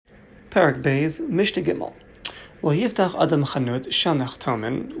Parak Beis, Mishnah Gimel. Well, Yiftach Adam Chanut Shel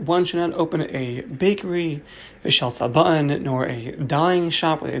Nachtomen. One should not open a bakery, Vishal Saba'an, nor a dyeing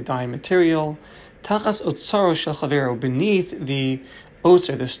shop with a dyeing material. Tachas Otsaro Shel Chavero, beneath the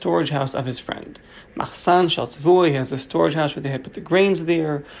Otzer, the storage house of his friend. Machsan Shel Tzvui, he has a storage house where they had put the grains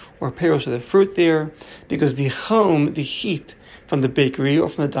there, or peros, or the fruit there, because the chom, the heat from the bakery or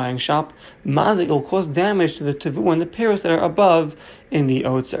from the dyeing shop, mazik will cause damage to the tevu and the peros that are above in the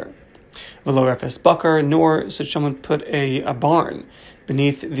Otzer. V'lo refes bakar, nor should someone put a barn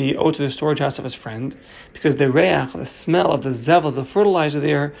beneath the Otzer, the storage house of his friend, because the reach, the smell of the zevel, the fertilizer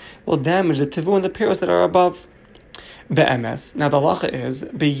there, will damage the tevu and the peros that are above. Be'emes. Now the halacha is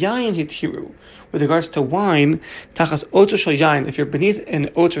beyayin hitiru. With regards to wine, tachas otzer shel yayin. If you're beneath an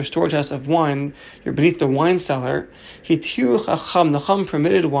otzer storage house of wine, you're beneath the wine cellar. Hitiru chacham. The chum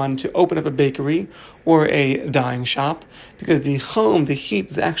permitted one to open up a bakery or a dyeing shop because the chum, the heat,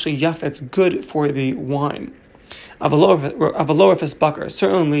 is actually yaf. It's good for the wine. Avalorifis bakar.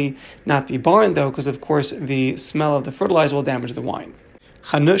 Certainly not the barn though, because of course the smell of the fertilizer will damage the wine.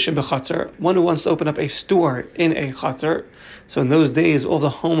 Chanush b'chatzar, one who wants to open up a store in a chatzar. So in those days, all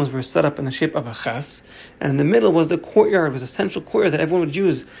the homes were set up in the shape of a ches, and in the middle was the courtyard, was a central courtyard that everyone would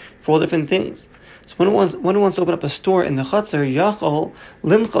use for all different things. So one who wants to open up a store in the chatzar, yachol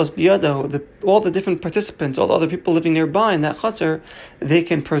limchos biyado, all the different participants, all the other people living nearby in that chatzar, they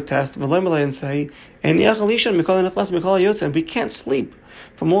can protest and say, and we can't sleep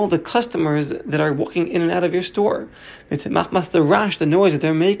from all the customers that are walking in and out of your store. It's the rash, the noise that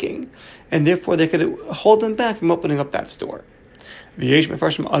they're making, and therefore they could hold them back from opening up that store.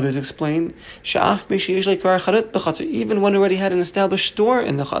 Others explain, even one already had an established store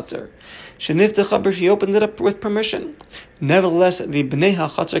in the chatzar, she opened it up with permission. Nevertheless, the bnei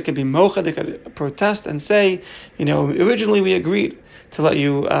ha-chatzar could be mocha, they could protest and say, originally we agreed to let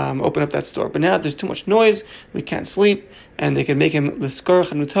you open up that store, but now there's too much noise, we can't sleep, and they can make him l'skar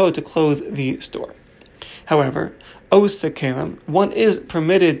chanuto, to close the store. However, osa kalim, one is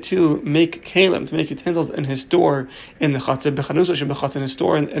permitted to make kalim, to make utensils in his store in the chatzar, bechanuso shebechatz, in his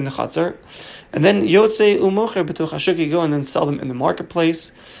store in the chatzar, and then yotze umocher b'tuch hashuk, go and then sell them in the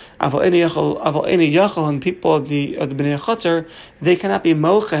marketplace. Aval eni yachal, and people of the bnei chatzar, they cannot be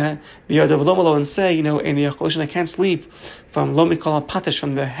moche b'yadav lomalo and say, eni yachal, I can't sleep from lo mikol patish,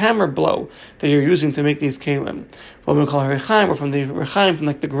 from the hammer blow that you're using to make these kalim, lo mikol rechaim, or from the rechaim, from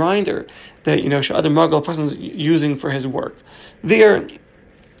like the grinder that other margal person's using for his work. There,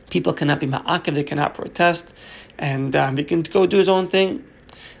 people cannot be ma'akev, they cannot protest, and he can go do his own thing.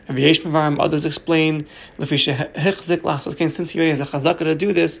 And others explain, since he already has a chazaka to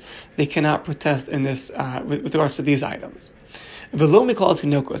do this, they cannot protest in this with regards to these items. The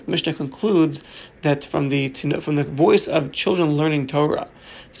Mishnah concludes that from the voice of children learning Torah,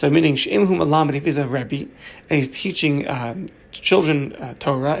 so meaning if he's a rebbe and he's teaching children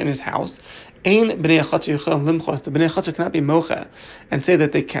Torah in his house, the bnei chatzar cannot be mocha and say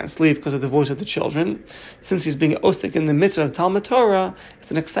that they can't sleep because of the voice of the children. Since he's being osik in the mitzvah of Talmud Torah,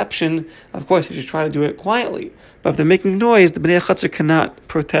 it's an exception. Of course, he should try to do it quietly. But if they're making noise, the bnei chatzar cannot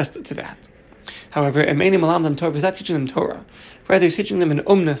protest to that. However, he's not teaching them Torah. Rather, he's teaching them an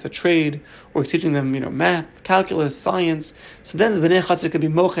umnas, a trade, or he's teaching them, math, calculus, science. So then the bnei chatzar could be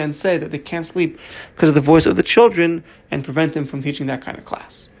mocha and say that they can't sleep because of the voice of the children and prevent them from teaching that kind of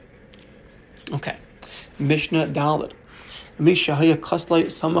class. Okay, Mishnah Daled. One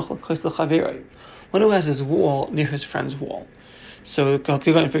who has his wall near his friend's wall. So,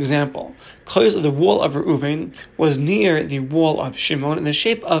 for example, the wall of Reuven was near the wall of Shimon in the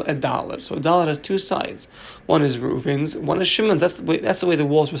shape of a dalet. So a dalet has two sides. One is Reuven's, one is Shimon's. That's the way the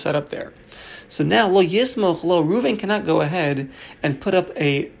walls were set up there. So now, Reuven cannot go ahead and put up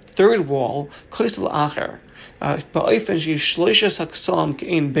a third wall, so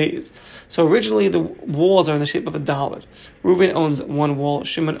originally the walls are in the shape of a dalet. Reuven owns one wall,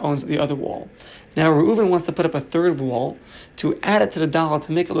 Shimon owns the other wall. Now Reuven wants to put up a third wall to add it to the dalet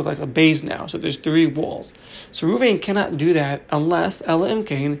to make it look like a base now. So there's three walls. So Reuven cannot do that unless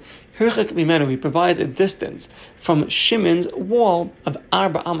he provides a distance from Shimon's wall of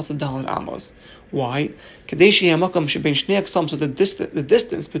arba amos of dalet amos. Why? So the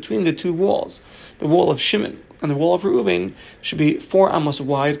distance between the two walls, the wall of Shimon and the wall of Reuven, should be 4 amos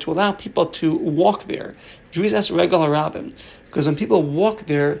wide to allow people to walk there. Because when people walk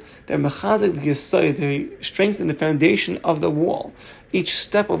there, they're mechazik the yesod, they strengthen the foundation of the wall. Each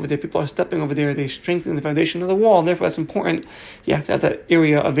step over there, people are stepping over there, they strengthen the foundation of the wall, and therefore it's important, you have to have that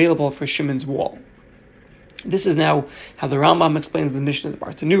area available for Shimon's wall. This is now how the Rambam explains the Mishnah, the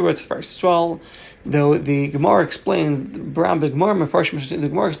Bartanura, to Faris Yisrael, though the Gemara explains, the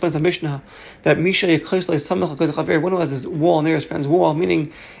Gemara explains the Mishnah that Misha Yekhoslei Samech Chaver, one who has his wall near his friend's wall,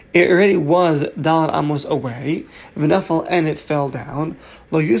 meaning it already was Dalet Amos away, V'nafal, and it fell down.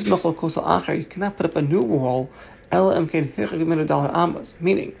 Lo Yuzmech Lo Kosel Acher, you cannot put up a new wall, El Emkein Hirchak Minu Dalet Amos,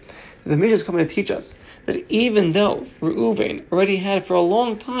 meaning the Mishnah is coming to teach us that even though Reuven already had for a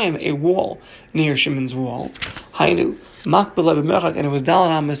long time a wall near Shimon's wall, Hainu Makbela b'merchak, and it was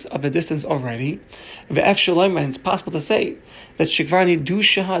Dalet Amos of a distance already, Ve'ef Shalom, and it's possible to say that Shikvarni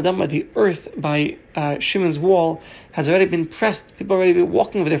Dusha Adama, the earth by Shimon's wall, has already been pressed. People already been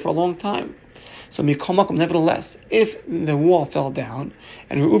walking over there for a long time. So Mikomakum, nevertheless, if the wall fell down,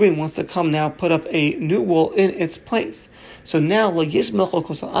 and Reuven wants to come now put up a new wall in its place, so now you cannot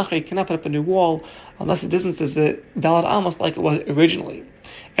put up a new wall unless the distance is the Dalet Amos like it was originally.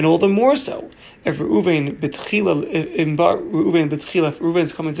 And all the more so, if Reuven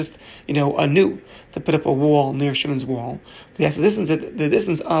is coming just anew to put up a wall near Shimon's wall, he has the distance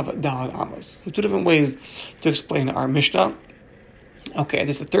of Dalet Amos. So two different ways to explain our Mishnah. Okay,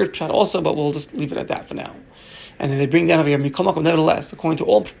 this is the third pshat also, but we'll just leave it at that for now. And then they bring down over here, nevertheless, according to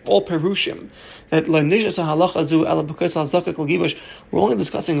all Perushim, that we're only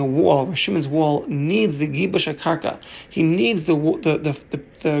discussing a wall where Shimon's wall needs the gibush akarka. He needs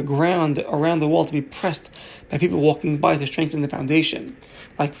the ground around the wall to be pressed by people walking by to strengthen the foundation.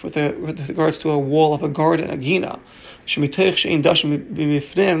 Like with regards to a wall of a garden, a gina.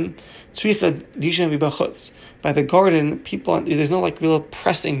 By the garden, people, there's no real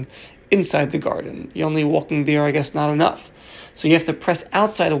pressing inside the garden. You're only walking there, I guess, not enough. So you have to press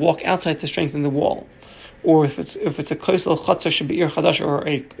outside or walk outside to strengthen the wall. Or if it's a Kosel Chatzar Shebe'ir Chadash, or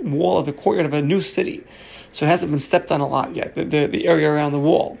a wall of a courtyard of a new city, so it hasn't been stepped on a lot yet, the area around the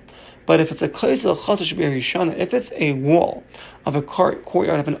wall. But if it's a Kosel Chatzar Shebe'ir Yishana, if it's a wall of a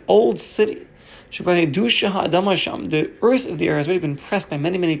courtyard of an old city, the earth of the area has already been pressed by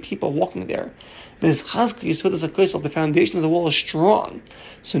many, many people walking there. The foundation of the wall is strong.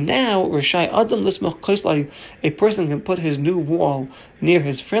 So now, a person can put his new wall near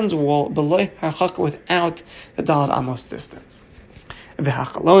his friend's wall without the Dalet Amos distance. The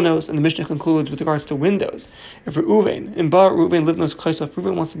Hachalonos, and the Mishnah concludes with regards to windows. If Reuven lived in those Kaisaf,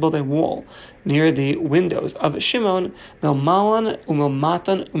 Reuven wants to build a wall near the windows of Shimon, Melmalan,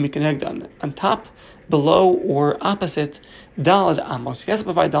 Umelmatan, Umikenegdan, on top, below, or opposite Dalet Amos. He has to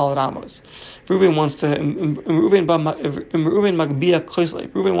provide Dalet Amos. Reuven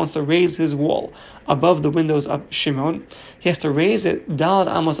wants to raise his wall above the windows of Shimon. He has to raise it Dalet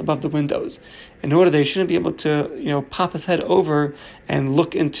Amos above the windows. In order they shouldn't be able to, pop his head over and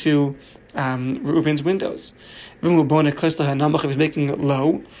look into Reuven's windows. If he was making it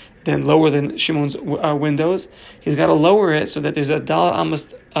low, then lower than Shimon's windows, he's got to lower it so that there's a Dalet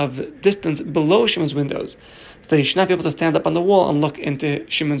Amos of distance below Shimon's windows. So he should not be able to stand up on the wall and look into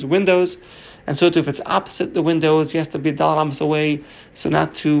Shimon's windows. And so too, if it's opposite the windows, he has to be Dalet Amos away, so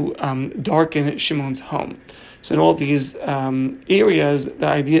not to darken Shimon's home. So in all these areas, the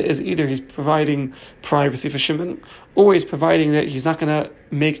idea is either he's providing privacy for Shimon, or he's providing that he's not going to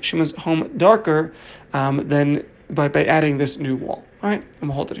make Shimon's home darker than by adding this new wall. All right, I'm going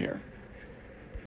to hold it here.